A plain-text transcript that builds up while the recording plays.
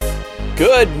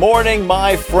Good morning,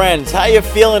 my friends. How you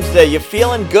feeling today? You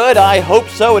feeling good? I hope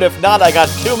so, and if not, I got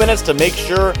 2 minutes to make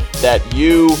sure that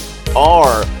you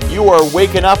are. You are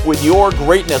waking up with your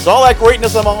greatness. All that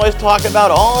greatness I'm always talking about,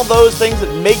 all those things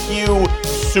that make you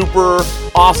super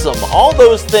awesome. All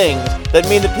those things that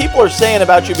mean that people are saying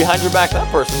about you behind your back, that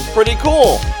person's pretty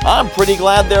cool. I'm pretty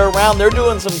glad they're around. They're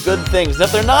doing some good things. And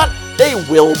if they're not, they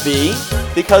will be,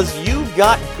 because you've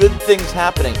got good things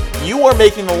happening. You are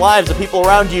making the lives of people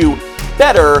around you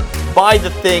better by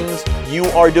the things you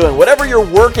are doing. Whatever you're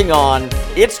working on,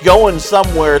 it's going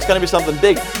somewhere. It's going to be something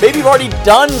big. Maybe you've already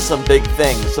done some big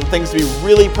things, some things to be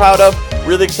really proud of,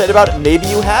 really excited about. Maybe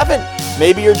you haven't.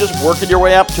 Maybe you're just working your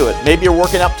way up to it. Maybe you're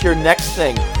working up to your next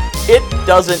thing. It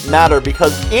doesn't matter,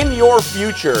 because in your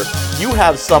future, you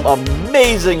have some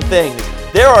amazing things.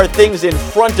 There are things in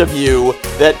front of you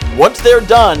that once they're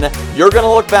done, you're going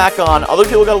to look back on, other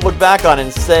people are going to look back on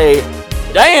and say,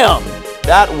 damn,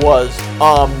 that was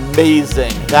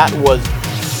amazing. That was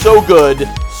so good,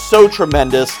 so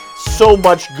tremendous, so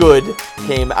much good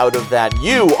came out of that.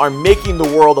 You are making the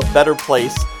world a better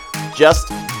place just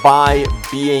by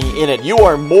being in it. You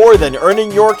are more than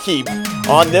earning your keep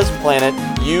on this planet.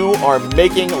 You are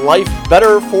making life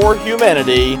better for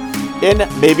humanity in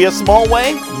maybe a small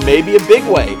way, maybe a big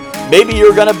way. Maybe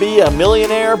you're going to be a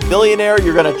millionaire, billionaire.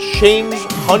 You're going to change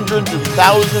hundreds and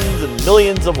thousands and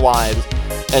millions of lives.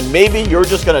 And maybe you're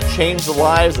just going to change the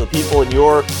lives of the people in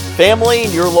your family,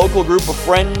 and your local group of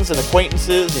friends and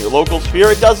acquaintances, and your local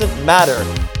sphere. It doesn't matter,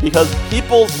 because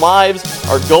people's lives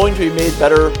are going to be made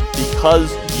better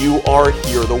because you are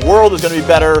here. The world is going to be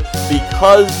better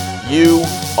because you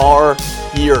are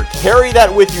here. Carry that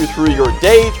with you through your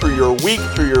day, through your week,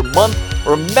 through your month.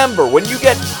 Remember, when you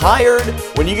get tired,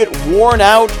 when you get worn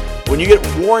out, when you get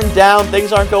worn down,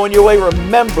 things aren't going your way,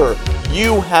 remember,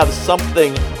 you have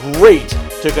something great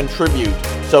to contribute.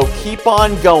 So keep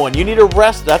on going. You need a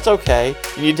rest, that's okay.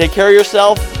 You need to take care of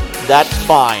yourself, that's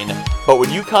fine. But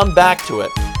when you come back to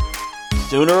it,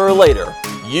 sooner or later,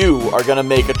 you are going to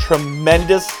make a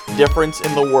tremendous difference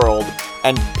in the world,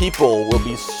 and people will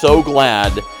be so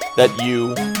glad that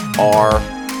you are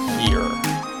here.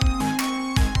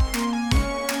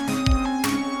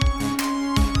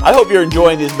 I hope you're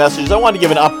enjoying these messages. I wanted to give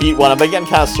an upbeat one. I've been getting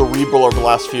kind of cerebral over the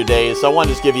last few days, so I want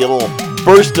to just give you a little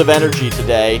burst of energy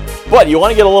today. But you want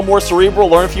to get a little more cerebral,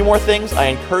 learn a few more things? I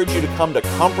encourage you to come to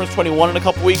Conference 21 in a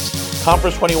couple weeks,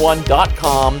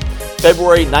 conference21.com,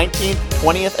 February 19th,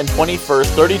 20th, and 21st,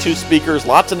 32 speakers,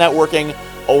 lots of networking,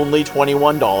 only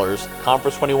 $21,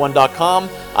 conference21.com.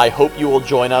 I hope you will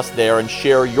join us there and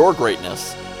share your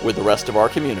greatness with the rest of our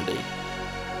community.